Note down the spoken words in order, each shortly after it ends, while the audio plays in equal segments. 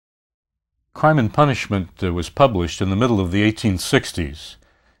Crime and Punishment was published in the middle of the 1860s,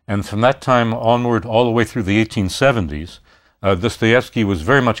 and from that time onward all the way through the 1870s, Dostoevsky was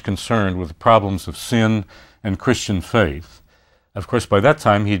very much concerned with the problems of sin and Christian faith. Of course, by that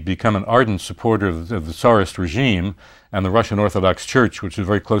time he'd become an ardent supporter of the Tsarist regime and the Russian Orthodox Church, which was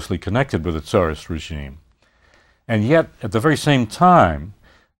very closely connected with the Tsarist regime. And yet, at the very same time,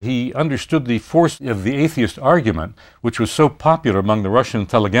 he understood the force of the atheist argument, which was so popular among the Russian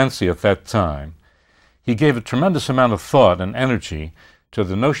intelligentsia at that time. He gave a tremendous amount of thought and energy to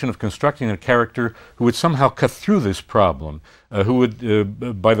the notion of constructing a character who would somehow cut through this problem, who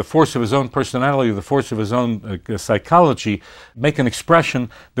would, by the force of his own personality, the force of his own psychology, make an expression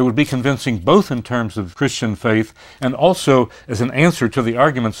that would be convincing both in terms of Christian faith and also as an answer to the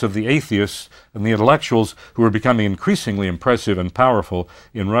arguments of the atheists and the intellectuals who were becoming increasingly impressive and powerful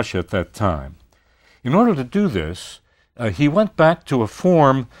in Russia at that time. In order to do this, he went back to a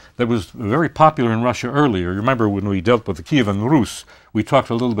form that was very popular in Russia earlier. You remember when we dealt with the Kievan Rus, we talked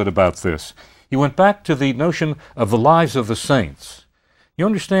a little bit about this. He went back to the notion of the lives of the saints. You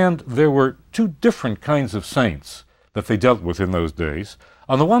understand, there were two different kinds of saints that they dealt with in those days.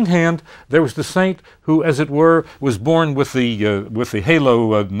 On the one hand, there was the saint who, as it were, was born with the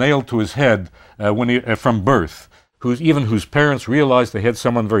halo nailed to his head from birth, whose parents realized they had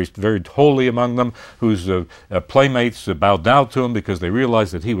someone very, very holy among them, whose playmates bowed down to him because they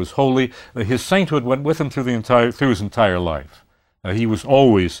realized that he was holy. His sainthood went with him through his entire life. He was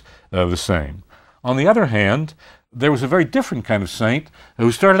always the same. On the other hand, there was a very different kind of saint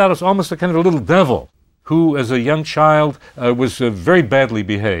who started out as almost a kind of a little devil, who as a young child was very badly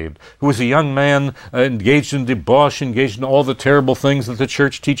behaved, who was a young man engaged in debauch, engaged in all the terrible things that the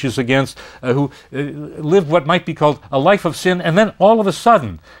church teaches against, who lived what might be called a life of sin, and then all of a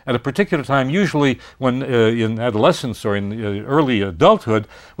sudden, at a particular time, usually when in adolescence or in early adulthood,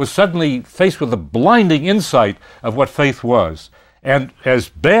 was suddenly faced with a blinding insight of what faith was. And as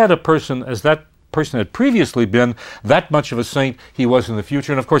bad a person as that person had previously been, that much of a saint he was in the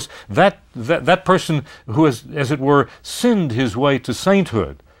future. And of course, that person who has, as it were, sinned his way to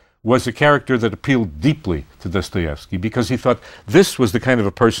sainthood was a character that appealed deeply to Dostoevsky, because he thought this was the kind of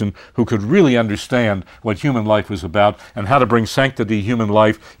a person who could really understand what human life was about and how to bring sanctity to human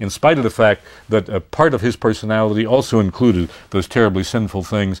life, in spite of the fact that a part of his personality also included those terribly sinful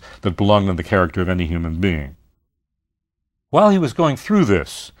things that belonged in the character of any human being. While he was going through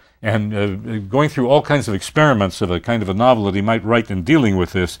this, and going through all kinds of experiments of a kind of a novel that he might write in dealing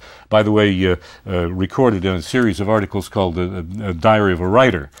with this, by the way, recorded in a series of articles called A Diary of a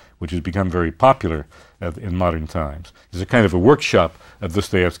Writer, which has become very popular in modern times. It's a kind of a workshop of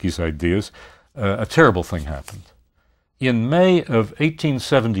Dostoevsky's ideas. A terrible thing happened. In May of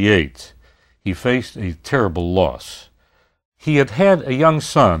 1878, he faced a terrible loss. He had had a young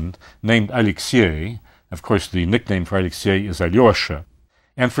son named Alexei. Of course, the nickname for Alexei is Alyosha.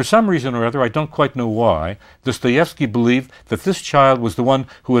 And for some reason or other, I don't quite know why, Dostoevsky believed that this child was the one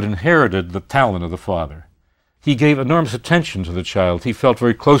who had inherited the talent of the father. He gave enormous attention to the child. He felt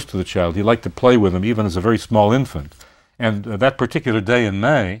very close to the child. He liked to play with him, even as a very small infant. And that particular day in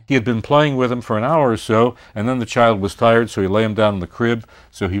May, he had been playing with him for an hour or so, and then the child was tired, so he lay him down in the crib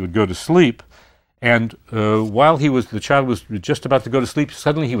so he would go to sleep. And while the child was just about to go to sleep,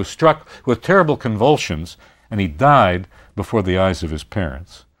 suddenly he was struck with terrible convulsions, and he died before the eyes of his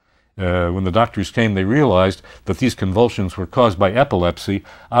parents. When the doctors came, they realized that these convulsions were caused by epilepsy,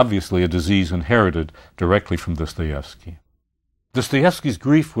 obviously a disease inherited directly from Dostoevsky. Dostoevsky's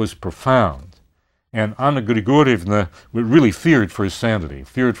grief was profound, and Anna Grigorievna really feared for his sanity,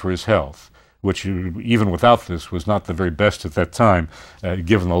 feared for his health, which even without this was not the very best at that time,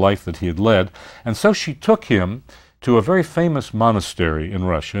 given the life that he had led. And so she took him to a very famous monastery in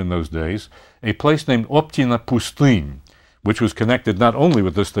Russia in those days, a place named Optina Pustin, which was connected not only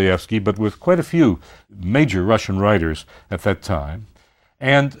with Dostoevsky, but with quite a few major Russian writers at that time.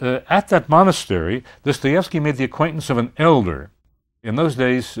 And at that monastery, Dostoevsky made the acquaintance of an elder. In those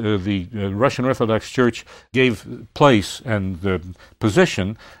days, the Russian Orthodox Church gave place and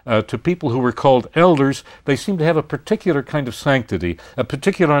position to people who were called elders. They seemed to have a particular kind of sanctity, a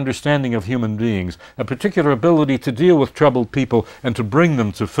particular understanding of human beings, a particular ability to deal with troubled people and to bring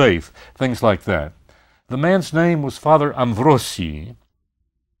them to faith, things like that. The man's name was Father Amvrosii.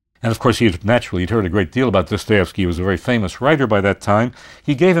 And of course, he'd heard a great deal about Dostoevsky. He was a very famous writer by that time.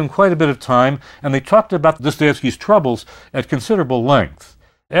 He gave him quite a bit of time, and they talked about Dostoevsky's troubles at considerable length.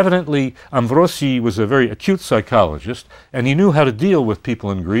 Evidently, Amvrosii was a very acute psychologist, and he knew how to deal with people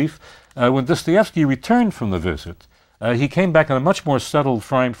in grief. When Dostoevsky returned from the visit, he came back in a much more settled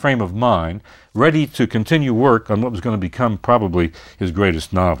frame of mind, ready to continue work on what was going to become probably his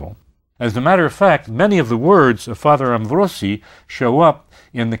greatest novel. As a matter of fact, many of the words of Father Ambrosi show up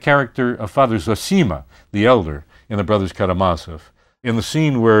in the character of Father Zosima, the elder, in the Brothers Karamazov. In the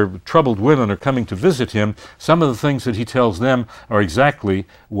scene where troubled women are coming to visit him, some of the things that he tells them are exactly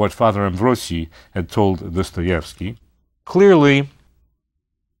what Father Ambrosi had told Dostoevsky. Clearly,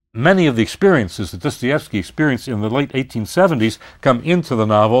 many of the experiences that Dostoevsky experienced in the late 1870s come into the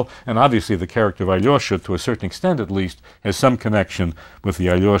novel, and obviously the character of Alyosha, to a certain extent at least, has some connection with the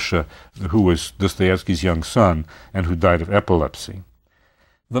Alyosha who was Dostoevsky's young son and who died of epilepsy.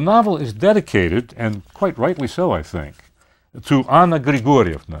 The novel is dedicated, and quite rightly so, I think, to Anna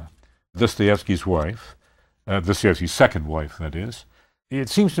Grigorievna, Dostoevsky's wife, Dostoevsky's second wife, that is. It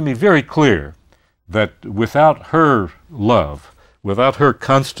seems to me very clear that without her love, without her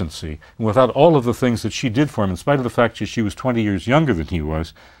constancy, and without all of the things that she did for him, in spite of the fact that she was 20 years younger than he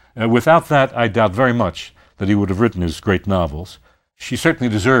was, without that, I doubt very much that he would have written his great novels. She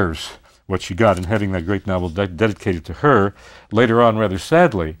certainly deserves what she got in having that great novel dedicated to her. Later on, rather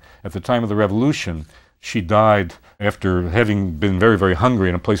sadly, at the time of the Revolution, she died after having been very, very hungry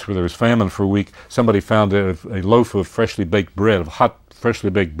in a place where there was famine for a week. Somebody found a loaf of freshly baked bread, of hot, freshly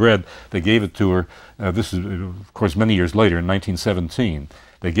baked bread. They gave it to her. This is, of course, many years later, in 1917.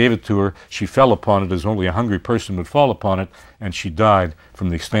 They gave it to her. She fell upon it as only a hungry person would fall upon it, and she died from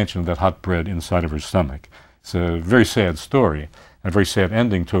the expansion of that hot bread inside of her stomach. It's a very sad story, a very sad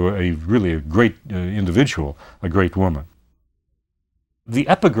ending to really a great individual, a great woman. The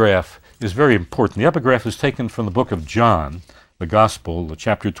epigraph is very important. The epigraph is taken from the book of John, the Gospel,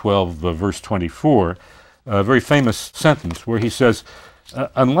 chapter 12, verse 24, a very famous sentence where he says,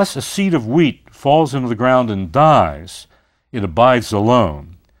 unless a seed of wheat falls into the ground and dies, it abides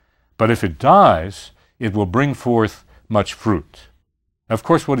alone. But if it dies, it will bring forth much fruit. Of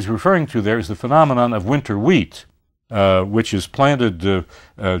course, what he's referring to there is the phenomenon of winter wheat, which is planted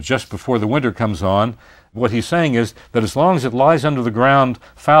just before the winter comes on. What he's saying is that as long as it lies under the ground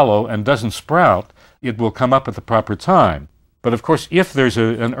fallow and doesn't sprout, it will come up at the proper time. But of course, if there's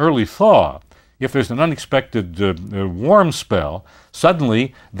an early thaw, if there's an unexpected warm spell,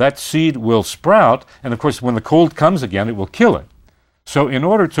 suddenly that seed will sprout, and of course when the cold comes again, it will kill it. So in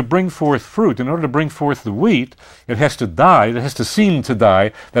order to bring forth fruit, in order to bring forth the wheat, it has to die, it has to seem to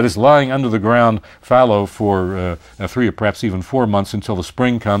die, that is lying under the ground fallow for 3 or perhaps even 4 months until the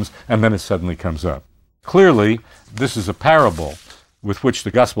spring comes, and then it suddenly comes up. Clearly, this is a parable with which the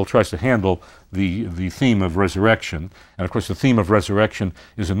gospel tries to handle the theme of resurrection. And of course, the theme of resurrection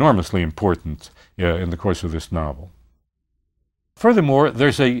is enormously important in the course of this novel. Furthermore,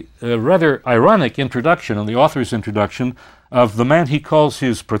 there's a rather ironic introduction in the author's introduction of the man he calls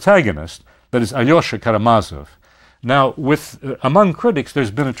his protagonist, that is Alyosha Karamazov. Now, among critics,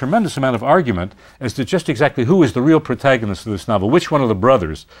 there's been a tremendous amount of argument as to just exactly who is the real protagonist of this novel, which one of the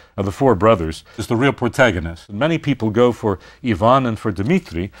brothers, of the 4 brothers, is the real protagonist. And many people go for Ivan and for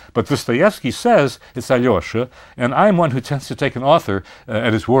Dmitri, but Dostoevsky says it's Alyosha, and I'm one who tends to take an author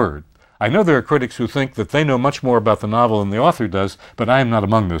at his word. I know there are critics who think that they know much more about the novel than the author does, but I am not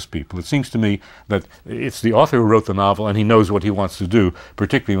among those people. It seems to me that it's the author who wrote the novel, and he knows what he wants to do,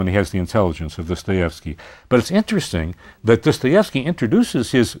 particularly when he has the intelligence of Dostoevsky. But it's interesting that Dostoevsky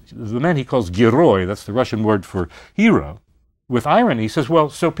introduces the man he calls Geroi, that's the Russian word for hero, with irony. He says,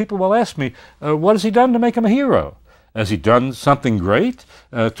 well, so people will ask me, what has he done to make him a hero? Has he done something great?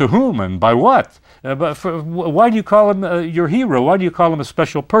 To whom and by what? Why do you call him your hero? Why do you call him a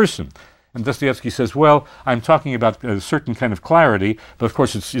special person? And Dostoevsky says, well, I'm talking about a certain kind of clarity, but of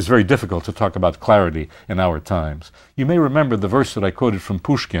course it's very difficult to talk about clarity in our times. You may remember the verse that I quoted from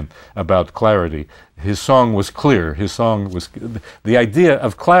Pushkin about clarity. His song was clear. The idea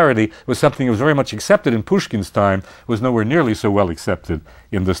of clarity was something that was very much accepted in Pushkin's time, was nowhere nearly so well accepted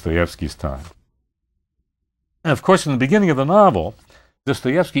in Dostoevsky's time. And of course, in the beginning of the novel,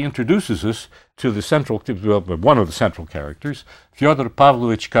 Dostoevsky introduces us to one of the central characters, Fyodor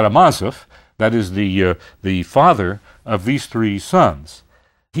Pavlovich Karamazov, that is the father of these 3 sons.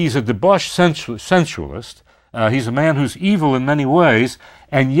 He's a debauched sensualist. He's a man who's evil in many ways,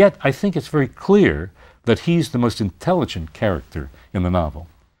 and yet I think it's very clear that he's the most intelligent character in the novel.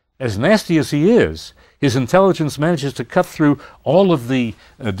 As nasty as he is, his intelligence manages to cut through all of the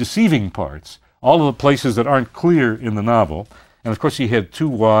deceiving parts, all of the places that aren't clear in the novel. And of course he had 2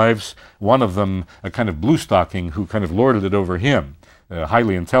 wives, one of them a kind of blue-stocking who kind of lorded it over him, a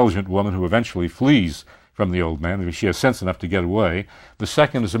highly intelligent woman who eventually flees from the old man. She has sense enough to get away. The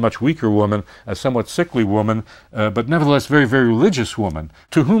second is a much weaker woman, a somewhat sickly woman, but nevertheless very, very religious woman,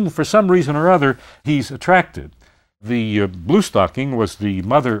 to whom for some reason or other he's attracted. The blue-stocking was the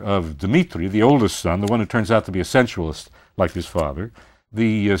mother of Dmitri, the oldest son, the one who turns out to be a sensualist like his father.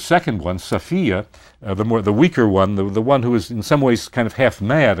 The second one, Sophia, the weaker one, the one who is in some ways kind of half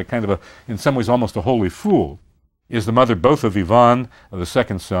mad, in some ways almost a holy fool, is the mother both of Ivan, the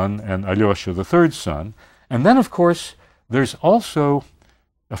second son, and Alyosha, the third son. And then, of course, there's also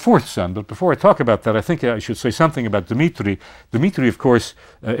a fourth son. But before I talk about that, I think I should say something about Dmitri. Dmitri, of course,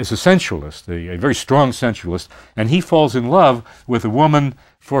 is a sensualist, a very strong sensualist, and he falls in love with a woman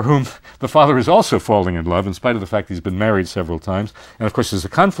for whom the father is also falling in love, in spite of the fact he's been married several times. And, of course, there's a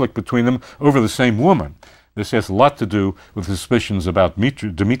conflict between them over the same woman. This has a lot to do with suspicions about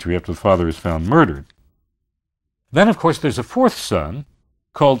Dmitri after the father is found murdered. Then, of course, there's a fourth son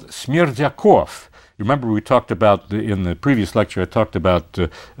called Smerdyakov. You remember we talked about, in the previous lecture, I talked about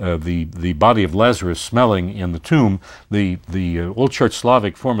the body of Lazarus smelling in the tomb. The Old Church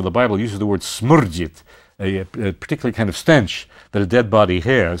Slavic form of the Bible uses the word smrdyt, a particular kind of stench that a dead body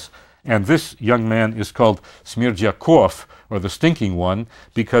has. And this young man is called Smerdyakov, or the stinking one,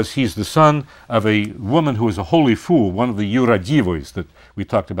 because he's the son of a woman who is a holy fool, one of the Yuradivos that we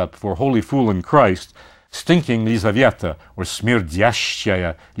talked about before, holy fool in Christ, stinking Lizaveta, or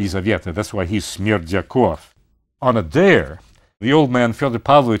Smerdyashchaya Lizaveta. That's why he's Smerdyakov. On a dare, the old man, Fyodor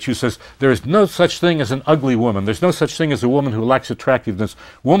Pavlovich, who says, there is no such thing as an ugly woman. There's no such thing as a woman who lacks attractiveness.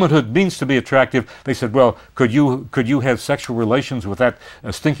 Womanhood means to be attractive. They said, well, could you have sexual relations with that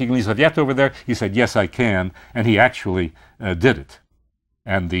stinking Lizaveta over there? He said, yes, I can. And he actually did it.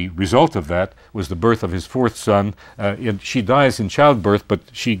 And the result of that was the birth of his fourth son. She dies in childbirth, but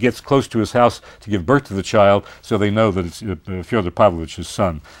she gets close to his house to give birth to the child, so they know that it's Fyodor Pavlovich's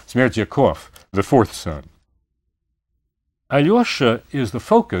son, Smerdyakov, the fourth son. Alyosha is the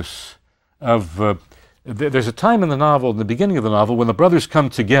focus of... there's a time in the novel, in the beginning of the novel, when the brothers come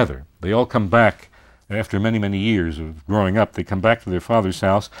together. They all come back after many, many years of growing up. They come back to their father's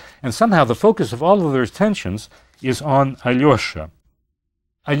house, and somehow the focus of all of their attentions is on Alyosha.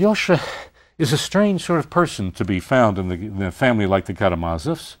 Alyosha is a strange sort of person to be found in a family like the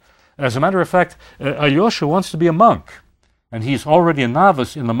Karamazovs. As a matter of fact, Alyosha wants to be a monk, and he's already a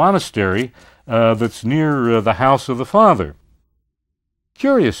novice in the monastery that's near the house of the father.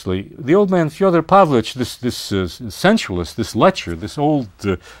 Curiously, the old man Fyodor Pavlovich, this sensualist, this lecher, this old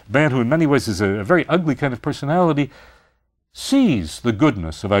man who in many ways is a very ugly kind of personality, sees the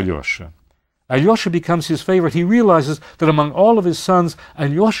goodness of Alyosha. Alyosha becomes his favorite. He realizes that among all of his sons,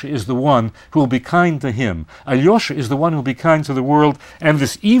 Alyosha is the one who will be kind to him. Alyosha is the one who will be kind to the world. And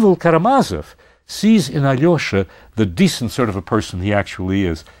this evil Karamazov sees in Alyosha the decent sort of a person he actually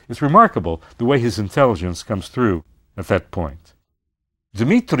is. It's remarkable the way his intelligence comes through at that point.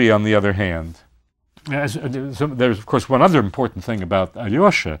 Dmitri, on the other hand, there's of course one other important thing about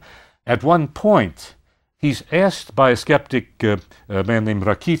Alyosha. At one point, he's asked by a skeptic, a man named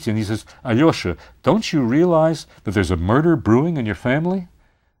Rakitin, he says, Alyosha, don't you realize that there's a murder brewing in your family?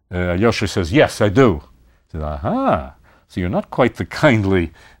 Alyosha says, yes, I do. He says, aha, so you're not quite the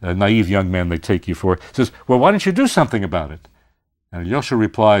kindly, naive young man they take you for. He says, well, why don't you do something about it? And Alyosha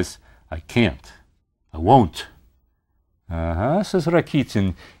replies, I can't. I won't. Says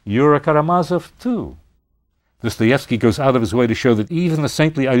Rakitin, you're a Karamazov too. Dostoevsky goes out of his way to show that even the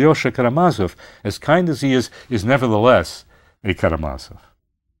saintly Alyosha Karamazov, as kind as he is nevertheless a Karamazov.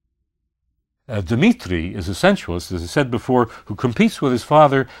 Dmitri is a sensualist, as I said before, who competes with his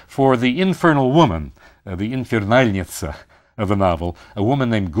father for the infernal woman, the infernalnitsa of the novel, a woman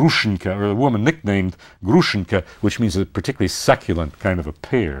named Grushenka, or a woman nicknamed Grushenka, which means a particularly succulent kind of a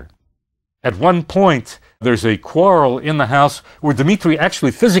pear. At one point, there's a quarrel in the house where Dmitri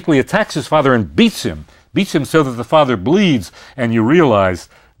actually physically attacks his father and beats him so that the father bleeds, and you realize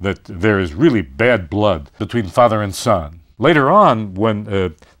that there is really bad blood between father and son. Later on, when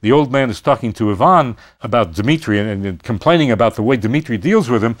the old man is talking to Ivan about Dmitri and complaining about the way Dmitri deals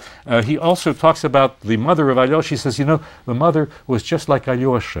with him, he also talks about the mother of Alyosha. He says, you know, the mother was just like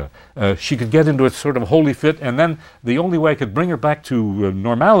Alyosha. She could get into a sort of holy fit, and then the only way I could bring her back to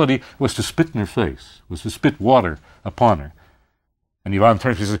normality was to spit in her face, was to spit water upon her. And Ivan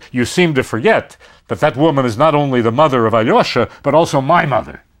turns and says, you seem to forget that that woman is not only the mother of Alyosha, but also my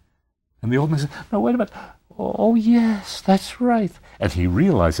mother. And the old man says, no, wait a minute. Oh, yes, that's right. And he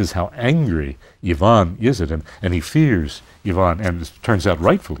realizes how angry Ivan is at him, and he fears Ivan, and it turns out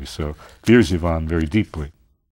rightfully so, fears Ivan very deeply.